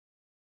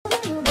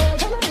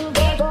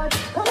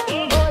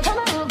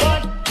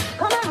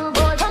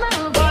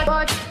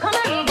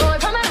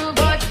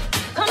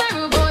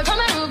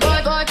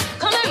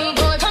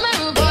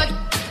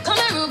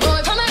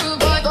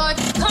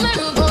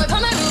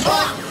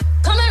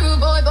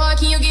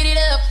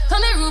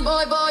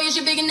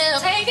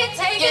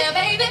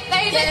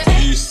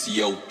It's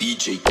your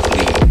DJ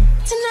Clean.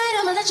 Tonight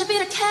I'ma let you be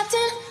the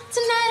captain.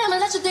 Tonight I'ma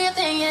let you do your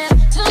thing, yeah.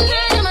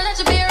 Tonight I'ma let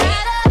you be a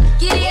rider.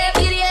 Giddy up,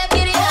 giddy up,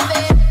 giddy up,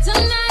 babe.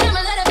 Tonight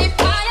I'ma let it be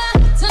fire.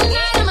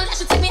 Tonight I'ma let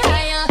you take me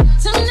higher.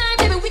 Tonight,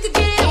 baby, we could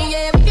get it on,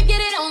 yeah. We could get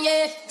it on,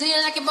 yeah. Do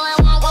you like it, boy? I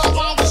want,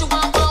 what you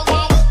want,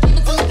 want. Give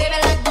it to me, baby,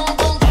 like boom,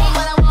 boom, boom.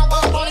 What I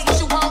want is what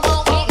you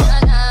want,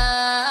 nah,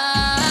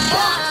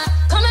 nah.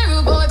 Come here,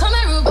 rude boy, come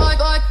here, rude boy,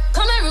 boy.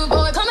 Come here, rude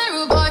boy, come here,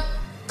 rude boy.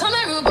 Come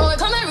here, rude boy,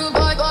 come here, rude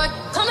boy, boy.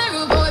 Come here,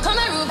 rude boy, come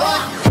here, rude boy.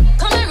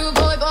 Come here, rude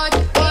boy, boy,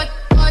 boy,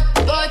 boy,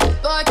 boy,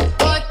 boy,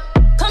 boy.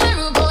 Come here,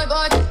 rude boy,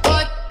 boy,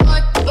 boy,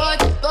 boy,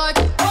 boy,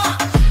 boy.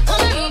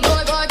 Come here, rude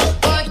boy, boy,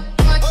 boy, boy,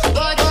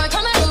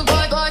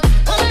 boy, boy.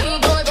 Come here,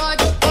 rude boy, boy. Come here, rude boy, boy,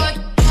 boy, boy, boy. Come here, rude boy,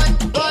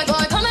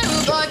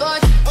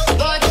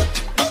 boy,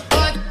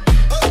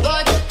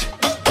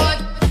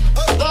 boy,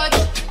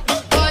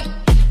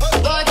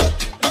 boy,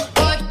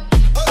 boy,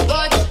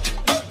 boy, boy,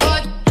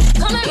 boy.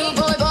 Come here, rude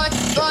boy, boy,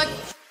 boy.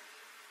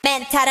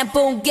 멘탈은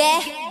붕괴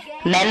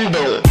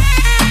멘붕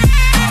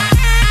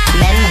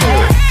멘붕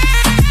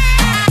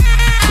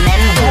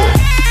멘붕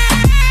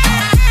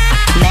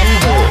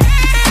멘붕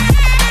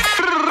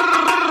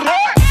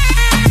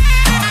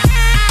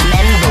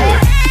멘붕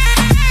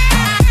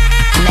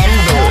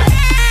멘붕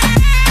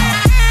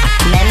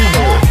멘붕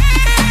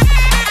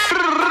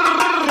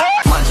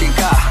마치카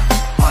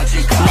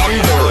마치카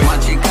멘붕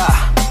마치카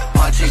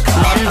마치카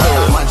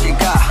멘붕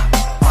마치카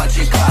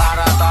마치카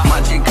알아다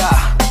마치카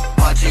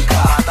마치카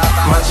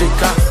아다다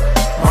Machika,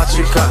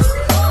 machika,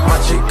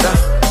 machika,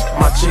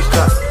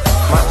 machika,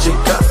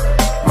 machika,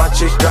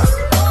 machika,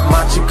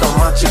 machika,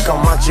 machika,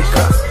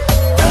 machika.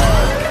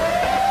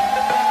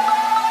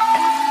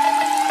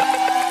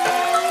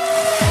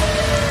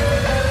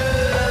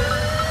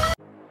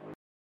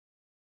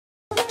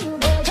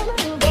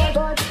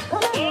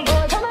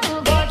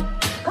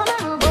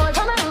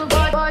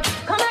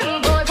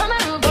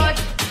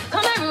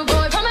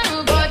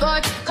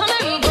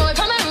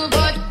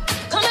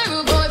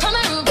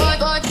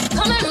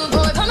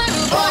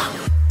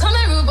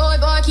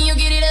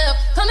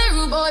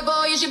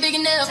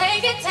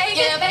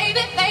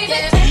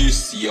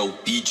 It's your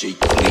DJ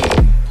Clean.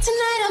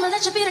 Tonight I'ma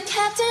let you be the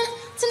captain.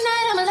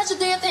 Tonight I'ma let you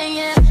do your thing,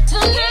 yeah.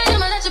 Tonight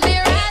I'ma let you be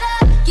a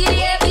rider.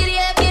 Giddy up, giddy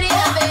up, giddy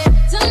up, babe.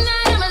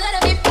 Tonight I'ma let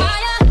it be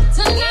fire.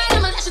 Tonight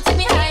I'ma let you take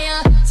me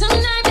higher.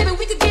 Tonight, baby,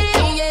 we could get it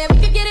on, yeah. We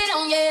could get it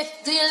on, yeah.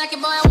 Do you like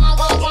it, boy? I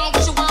want,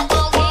 what you want,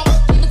 want.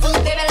 Give it to me,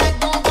 baby, like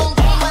boom, boom,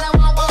 boom. What I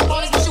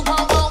want is what you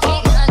want,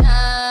 nah,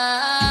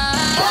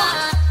 nah.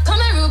 Come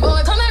here, rude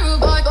boy, come here, rude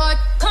boy, boy.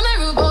 Come here,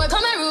 rude boy,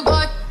 come here, rude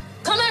boy.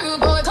 Come here, rude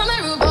boy, come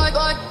here, rude boy,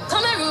 boy.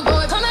 Come here, rude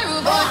boy, come here,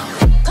 rude boy.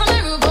 Come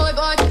here, rude boy,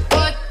 boy,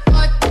 boy,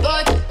 boy,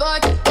 boy, boy,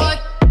 boy.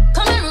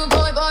 Come here, rude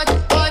boy, boy,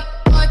 boy,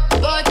 boy,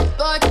 boy,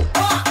 boy.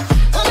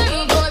 Come here,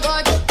 rude boy, boy,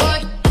 boy,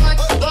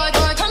 boy, boy,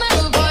 boy. Come here,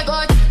 rude boy,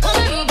 boy. Come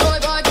here, rude boy,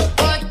 boy,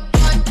 boy,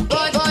 boy, boy,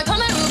 boy.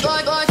 Come here, rude boy,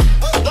 boy,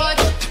 boy,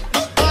 boy,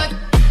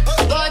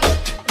 boy,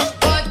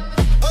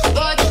 boy,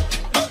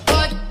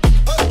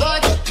 boy,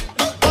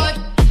 boy, boy,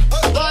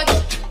 boy,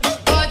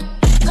 boy.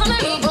 Come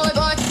here, rude boy,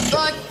 boy,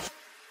 boy.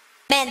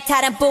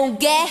 멘탈은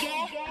붕괴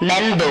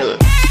멘붕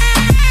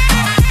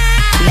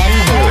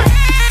멘붕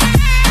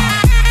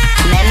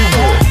멘붕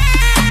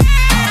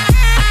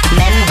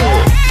멘붕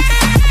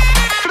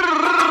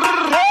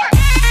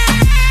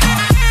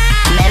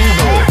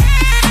멘붕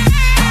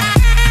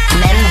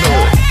멘붕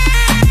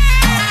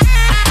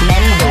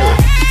멘붕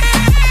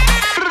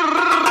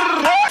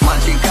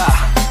마치카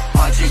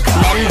마치카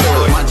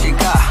멘붕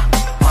마치카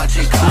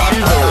마치카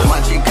멘붕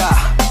마치카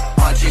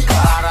마치카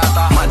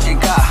알아다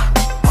마치카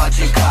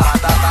마치카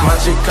아다다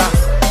Machika,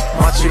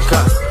 machika,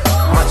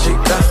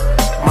 machika,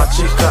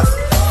 machika,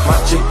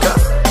 machika,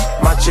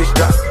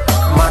 machika,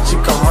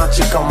 machika,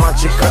 machika,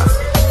 machika.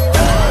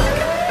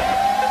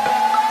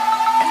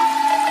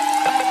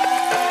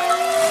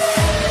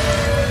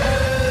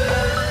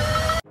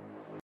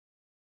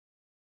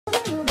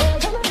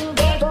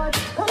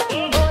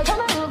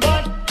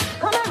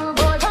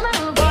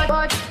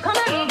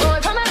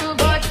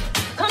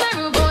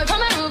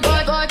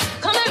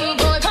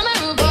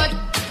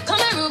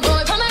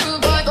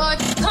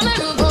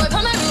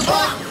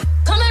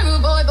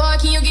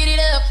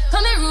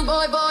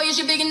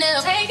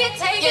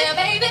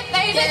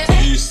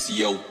 It's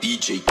your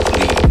DJ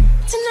Clean.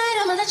 Tonight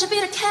I'ma let you be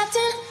the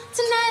captain.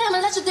 Tonight I'ma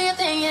let you do your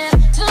thing, yeah.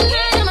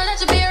 Tonight I'ma let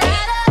you be a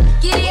rider.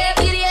 Giddy up,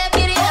 giddy up,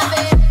 giddy up,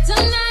 babe.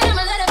 Tonight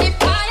I'ma let it be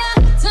fire.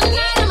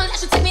 Tonight I'ma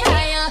let you take me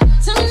higher.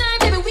 Tonight,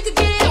 baby, we could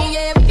get it on,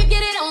 yeah. We could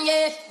get it on,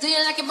 yeah. Do you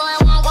like it, boy?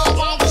 I want,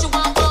 what you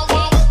want,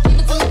 want. Give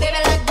it to me, baby,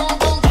 like boom,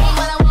 boom, boom.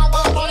 What I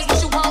want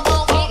is what you want,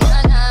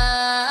 nah,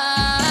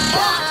 nah.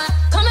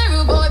 Come here,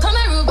 rude boy, come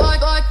here, rude boy,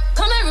 boy.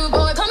 Come here, rude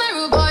boy, come here,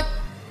 rude boy.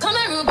 Come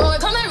here, rude boy,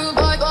 come here, rude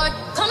boy, boy.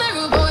 Come here,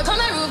 rude boy, come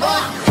here, rude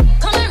boy.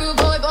 Come here, rude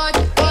boy, boy,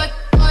 boy,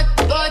 boy,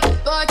 boy,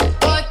 boy,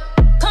 boy.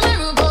 Come here,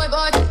 rude boy,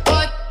 boy.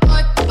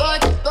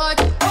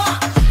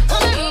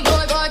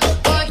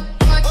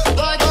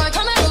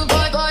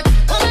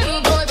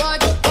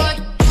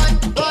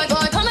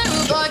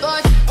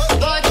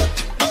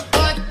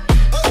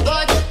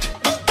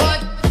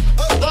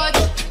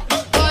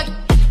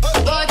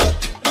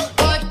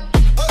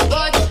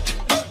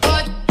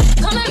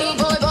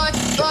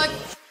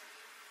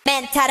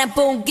 멘탈은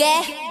붕괴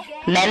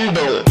멘붕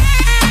멘붕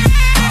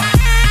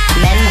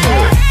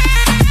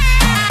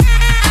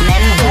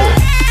멘붕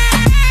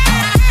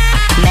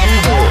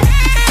멘붕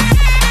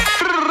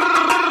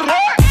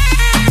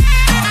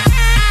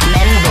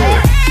멘붕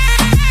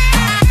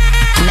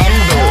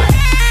멘붕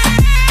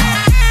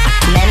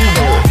멘붕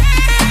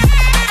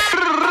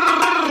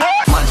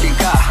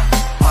마치카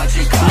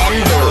마치카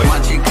멘붕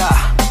마치카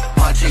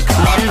마치카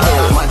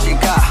멘붕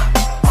마치카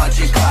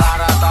마치카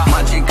알아다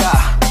마치카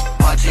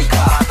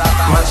마치카 알아다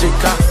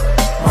Machika,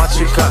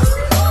 machika,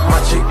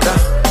 machika,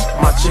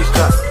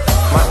 machika,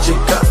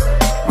 machika,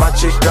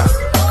 machika,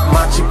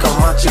 machika,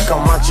 machika,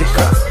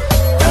 machika.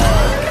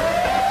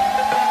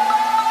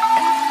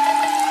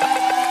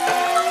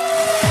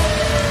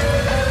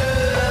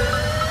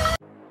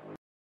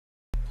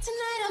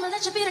 Tonight I'ma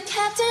let you be the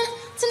captain.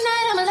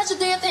 Tonight I'ma let you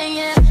do your thing,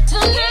 yeah.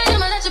 Tonight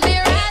I'ma let you be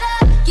a rider.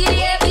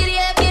 Giddy up, giddy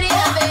up, giddy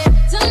up, babe.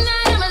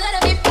 Tonight I'ma let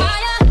it be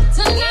fire.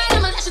 Tonight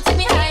I'ma let you take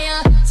me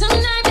higher.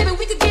 Tonight, baby,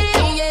 we could get it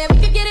on, yeah. We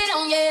could get it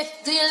on, yeah.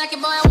 Do you like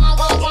it, boy? I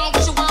want,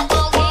 what you want,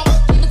 want.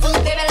 Give it to me,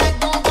 baby, like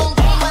boom, boom,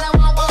 boom. What I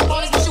want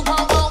is what you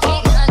want,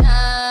 nah,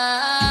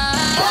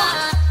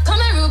 nah. Come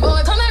here, rude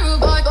boy, come here, rude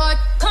boy, boy.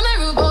 Come here,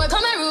 rude boy,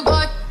 come here, rude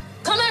boy.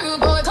 Come here, rude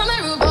boy, come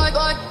here, rude boy,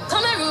 boy.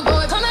 Come here, rude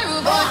boy, come here,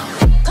 rude boy.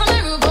 Come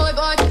here, rude boy,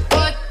 boy,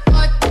 boy,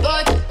 boy,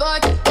 boy, boy,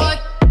 boy.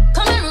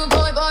 Come here, rude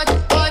boy, boy,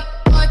 boy,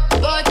 boy,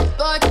 boy,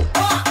 boy.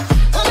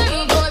 Come here,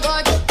 rude boy,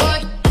 boy, boy,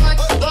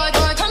 boy, boy,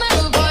 boy. Come here,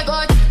 rude boy,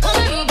 boy. Come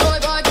here, rude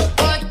boy, boy,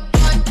 boy,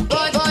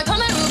 boy, boy, boy.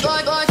 Come here, rude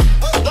boy, boy,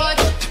 boy,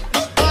 boy,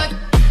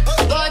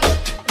 boy, boy,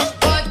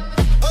 boy,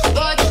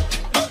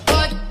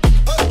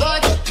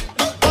 boy,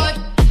 boy,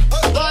 boy,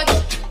 boy,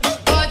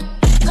 boy.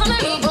 Come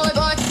here, rude boy,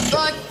 boy,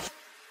 boy.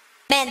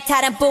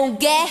 멘탈은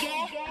붕괴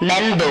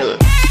멘붕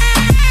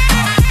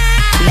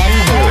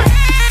멘붕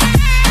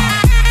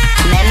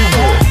멘붕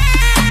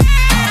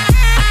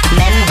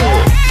멘붕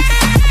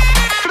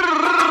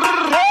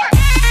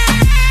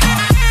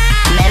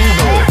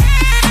멘붕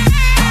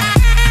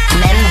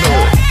멘붕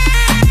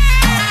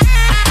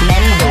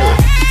멘붕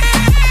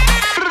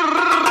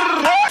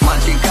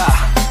마치카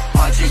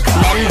마치카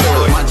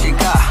멘붕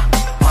마치카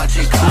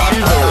마치카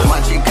멘붕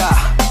마치카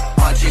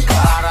마치카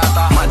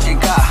알아다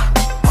마치카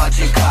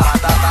마치카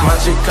알아다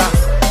Machika,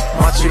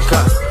 machika,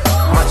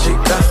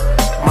 machika,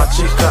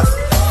 machika,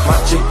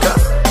 machika,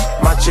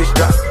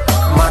 machika,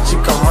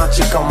 machika,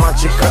 machika,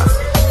 machika.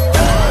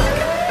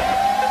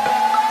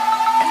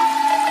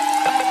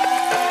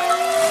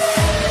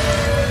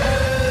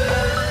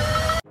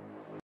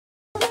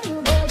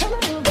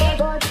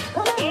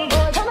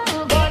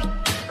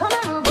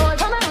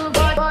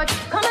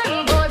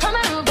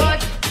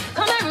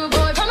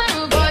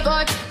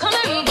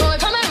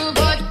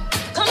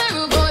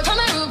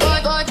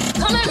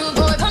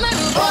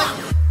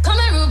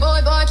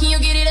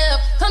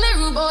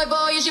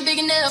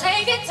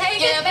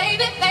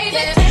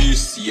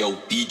 It's your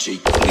DJ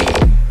Queen.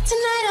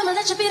 Tonight I'ma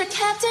let you be the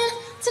captain.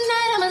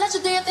 Tonight I'ma let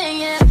you do your thing,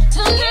 yeah.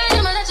 Tonight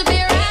I'ma let you be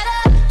a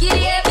rider.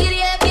 Giddy up,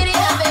 giddy up, giddy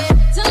up, babe.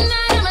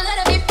 Tonight I'ma let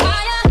it be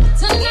fire.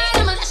 Tonight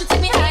I'ma let you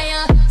take me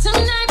higher.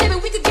 Tonight, baby,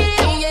 we could get it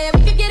on, yeah. We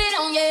could get it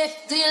on, yeah.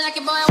 Do you like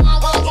it, boy? I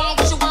want, what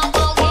you want,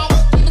 want.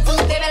 Give it to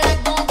me, baby,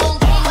 like boom, boom,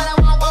 boom. What I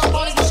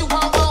want is what you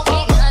want,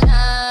 nah,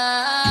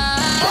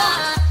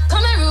 nah.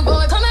 Come here, rude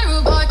boy, come here,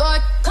 rude boy, boy.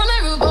 Come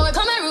here, rude boy,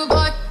 come here, rude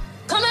boy.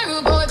 Come here,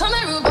 rude boy, come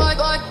here, rude boy,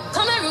 boy.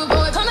 Come here, rude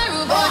boy, come here,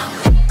 rude boy.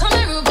 Come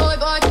here, rude boy,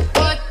 boy,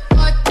 boy,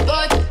 boy,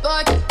 boy,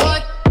 boy, boy.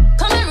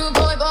 Come here, rude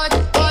boy, boy,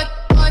 boy, boy,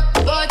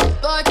 boy,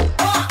 boy.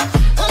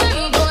 Come here,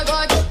 rude boy,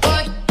 boy,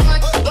 boy, boy,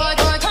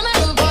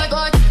 boy,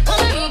 boy.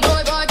 Come here, rude boy, boy. Come here, rude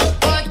boy, boy,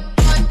 boy,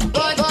 boy, boy, boy. Come here, rude boy,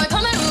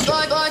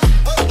 boy,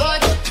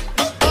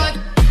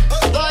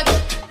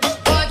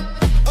 boy,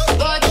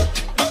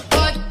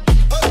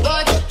 boy,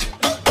 boy,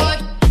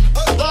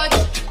 boy, boy,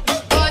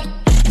 boy.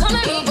 Come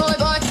here, rude boy,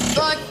 boy,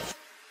 boy.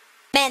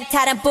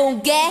 멘탈은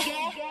붕괴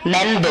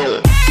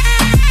멘붕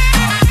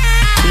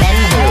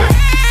멘붕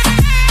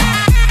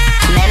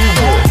멘붕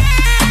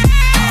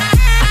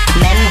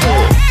멘붕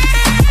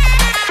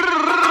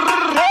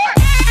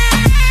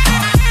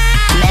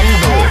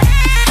멘붕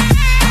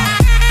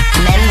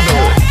멘붕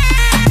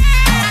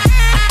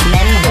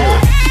멘붕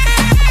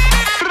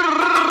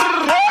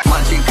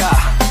마치카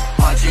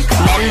마치카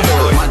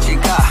멘붕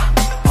마치카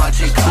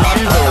마치카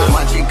멘붕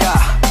마치카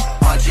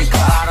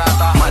마치카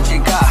알아다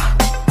마치카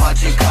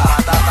마치카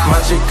알아다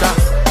Machika,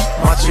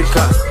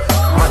 machika,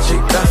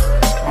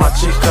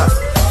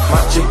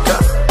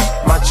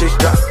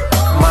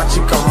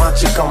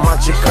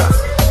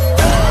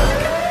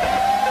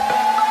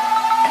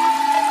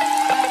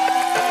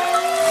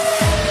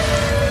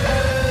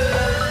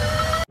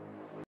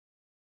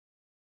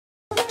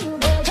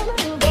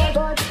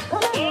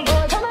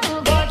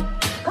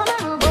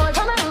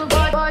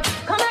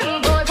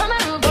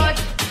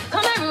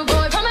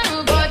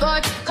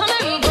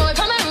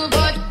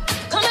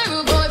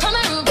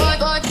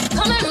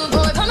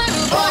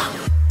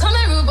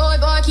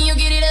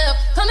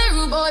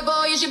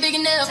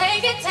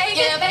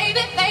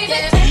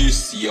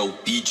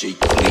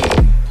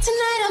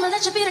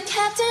 the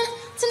captain.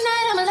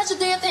 Tonight I'ma let you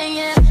do your thing,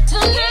 yeah.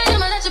 Tonight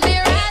I'ma let you be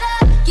a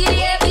rider.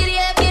 Giddy up, giddy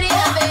up, giddy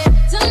up, babe.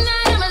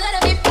 Tonight I'ma let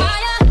it be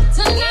fire.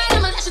 Tonight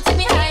I'ma let you take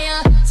me higher.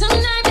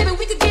 Tonight, baby,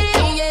 we could get it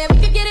on, yeah. We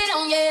could get it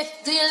on, yeah.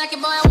 Do you like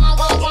it, boy? I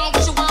want,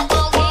 what you want,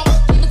 want.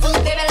 Give it to me,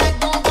 baby, like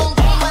boom, boom,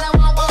 boom. What I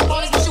want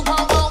is what you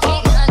want,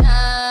 want.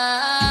 Nah,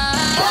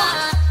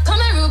 nah.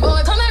 Come here, rude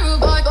boy, come here, rude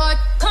boy, boy.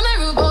 Come here,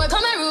 rude boy,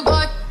 come here, rude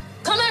boy.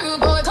 Come here,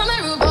 rude boy, come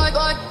here, rude boy,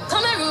 boy.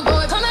 Come here, rude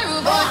boy, come here,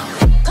 rude boy.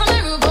 Come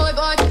here, rude boy,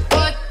 boy,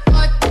 boy,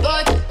 boy,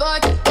 boy,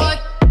 boy, boy.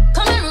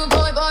 Come here, rude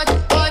boy, boy,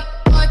 boy,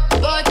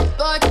 boy,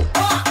 boy, boy.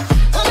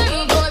 Come here,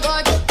 rude boy,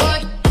 boy,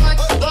 boy, boy,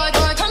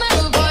 boy, boy. Come here,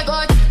 rude boy,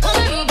 boy. Come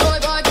here, rude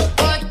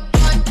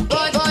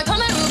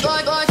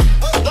boy, boy,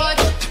 boy,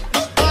 boy, boy, boy. Come here, rude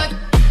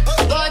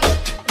boy,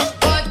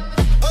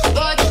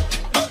 boy,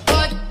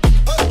 boy,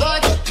 boy, boy,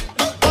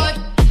 boy,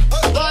 boy,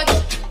 boy,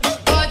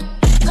 boy.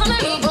 Come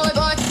here, rude boy,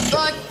 boy,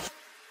 boy.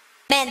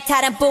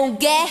 멘탈은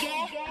붕괴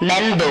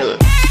멘붕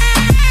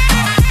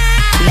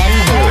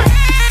멘붕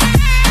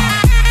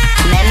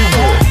멘붕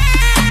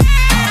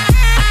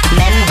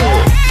멘붕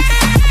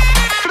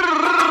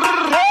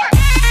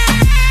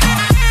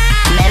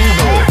멘붕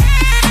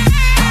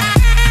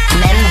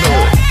멘붕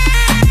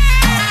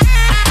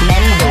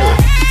멘붕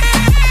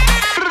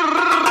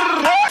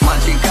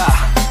마치카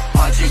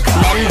마치카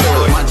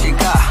멘붕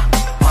마치카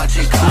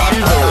마치카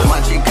멘붕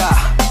마치카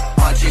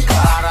마치카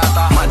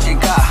알았다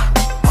마치카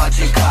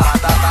마치카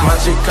알았다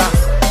Machika,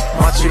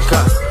 machika,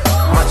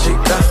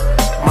 machika,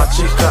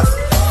 machika,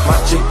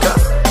 machika,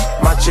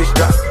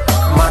 machika,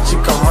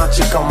 machika,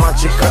 machika,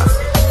 machika.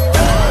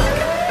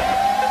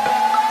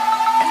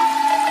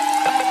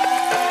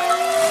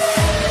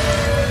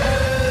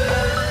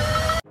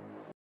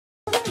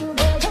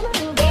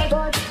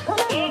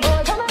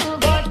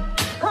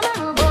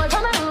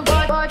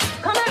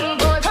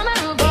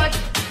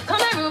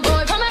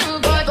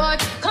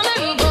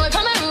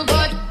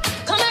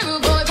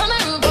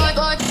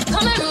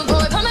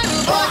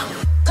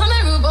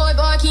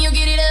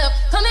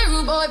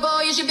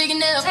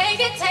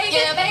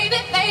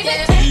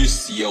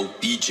 It's your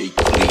DJ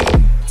Queen.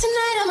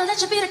 Tonight I'ma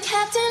let you be the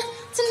captain.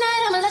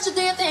 Tonight I'ma let you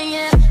do your thing,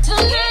 yeah.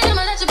 Tonight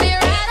I'ma let you be a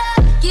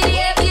rider. Giddy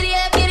up, giddy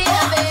up, giddy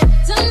up, babe.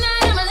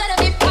 Tonight I'ma let it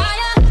be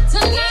fire.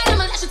 Tonight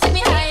I'ma let you take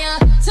me higher.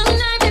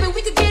 Tonight, baby,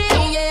 we could get it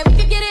on, yeah. We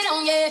could get it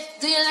on, yeah.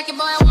 Do you like it,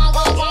 boy? I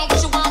want,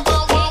 what you want,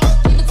 want.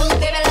 Give it to me,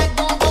 baby, like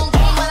boom, boom,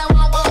 boom. What I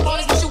want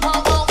is what you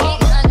want,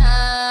 want. Nah,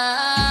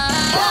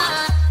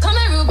 nah. Come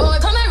here, rude boy,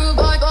 come here, rude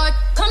boy, boy.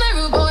 Come here,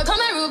 rude boy, come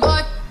here, rude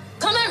boy.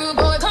 Come here, rude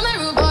boy, come here,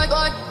 rude boy,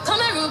 boy.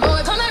 Come here, rude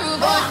boy, come here, rude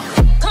boy.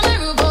 Come here,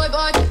 rude boy,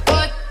 boy,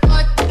 boy,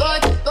 boy, boy,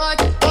 boy,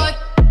 boy.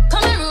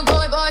 Come here, rude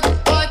boy, boy,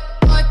 boy,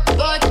 boy,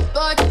 boy, boy.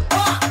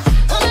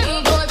 Come here,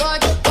 rude boy, boy,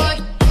 boy,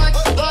 boy,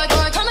 boy,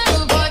 boy. Come here,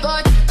 rude boy,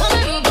 boy. Come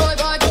here, rude boy,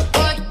 boy,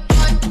 boy,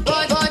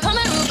 boy,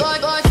 boy, boy. Come here, rude boy,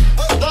 boy,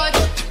 boy,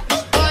 boy,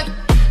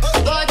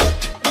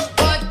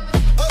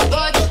 boy,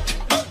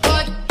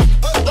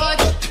 boy,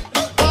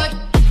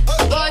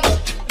 boy, boy,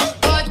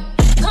 boy.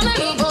 Come here,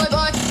 rude boy,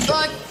 boy,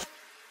 boy.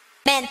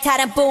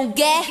 멘탈은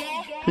붕괴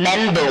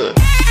멘붕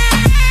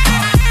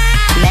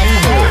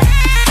멘붕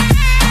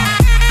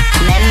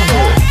멘붕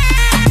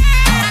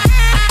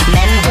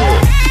멘붕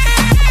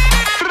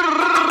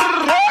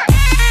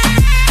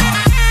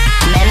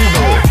멘붕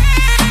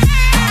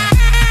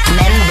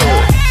멘붕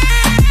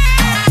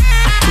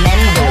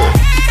멘붕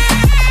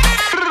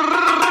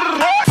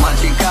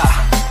마치카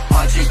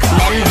마치카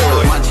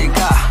멘붕 마치카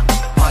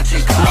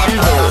마치카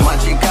멘붕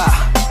마치카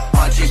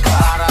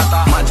마치카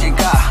알았다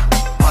마치카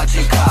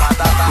마치카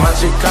알았다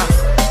Machika,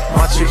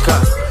 machika,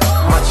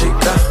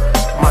 machika,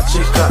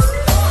 machika,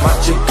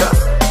 machika,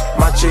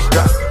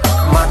 machika,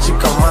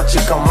 machika,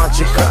 machika,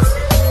 machika.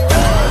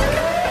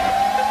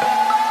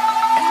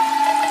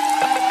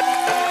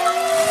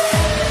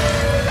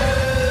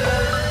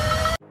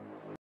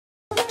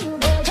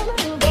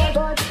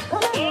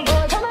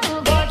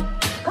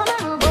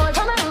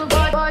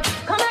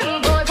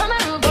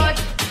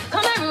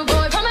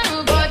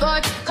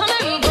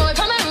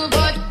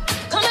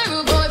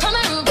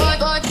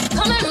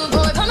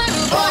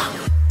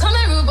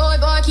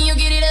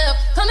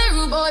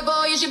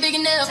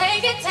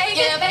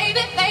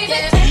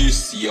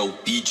 It's your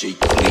DJ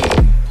Queen.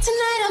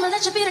 Tonight I'ma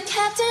let you be the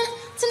captain.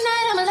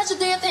 Tonight I'ma let you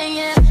do your thing,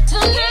 yeah.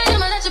 Tonight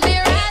I'ma let you be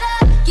a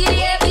rider.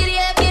 Giddy up, giddy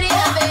up, giddy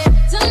up, babe.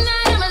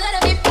 Tonight I'ma let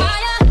it be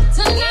fire.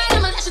 Tonight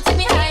I'ma let you take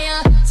me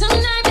higher.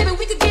 Tonight, baby,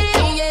 we could get it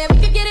on, yeah. We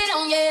could get it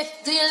on, yeah.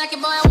 Do you like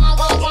it, boy? I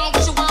want,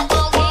 what you want,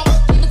 want.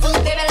 Give it to me,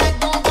 baby, like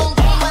boom, boom,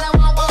 boom. What I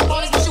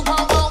want is what you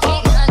want,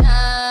 want.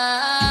 Nah,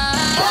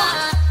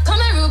 nah. Come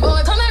here, rude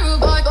boy, come here, rude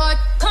boy, boy.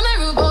 Come here,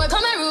 rude boy,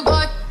 come here, rude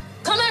boy.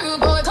 Come here, rude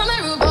boy, come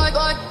here, rude boy,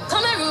 boy.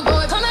 Come here, rude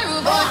boy, come here,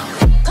 rude boy.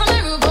 Come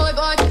here, rude boy,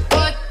 boy,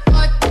 boy,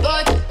 boy,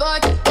 boy, boy,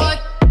 boy.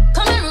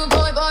 Come here, rude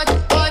boy, boy.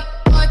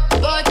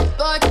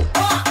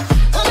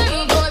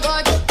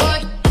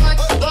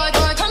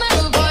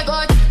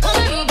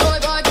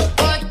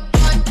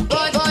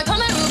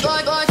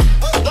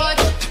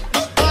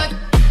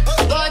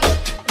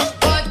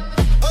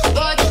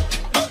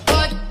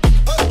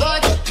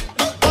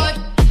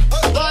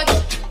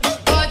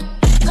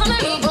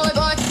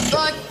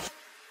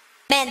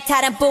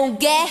 멘탈은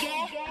붕괴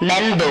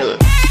멘붕 멘붕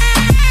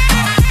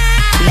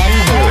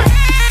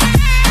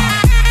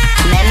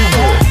멘붕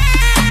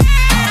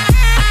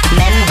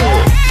멘붕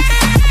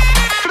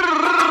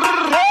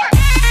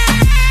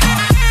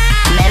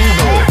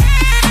멘붕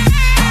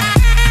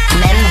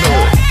멘붕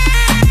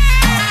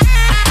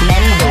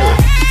멘붕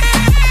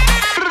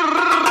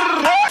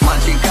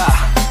마치카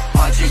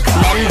마치카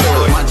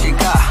멘붕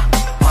마치카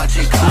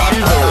마치카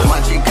멘붕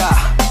마치카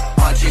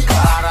마치카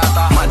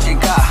알았다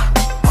마치카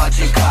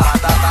마치카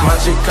알았다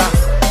마치카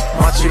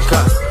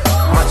마치카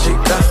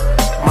마치카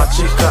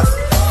마치카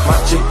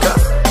마치카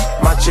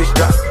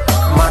마치카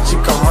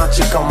마치카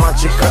마치카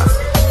마치카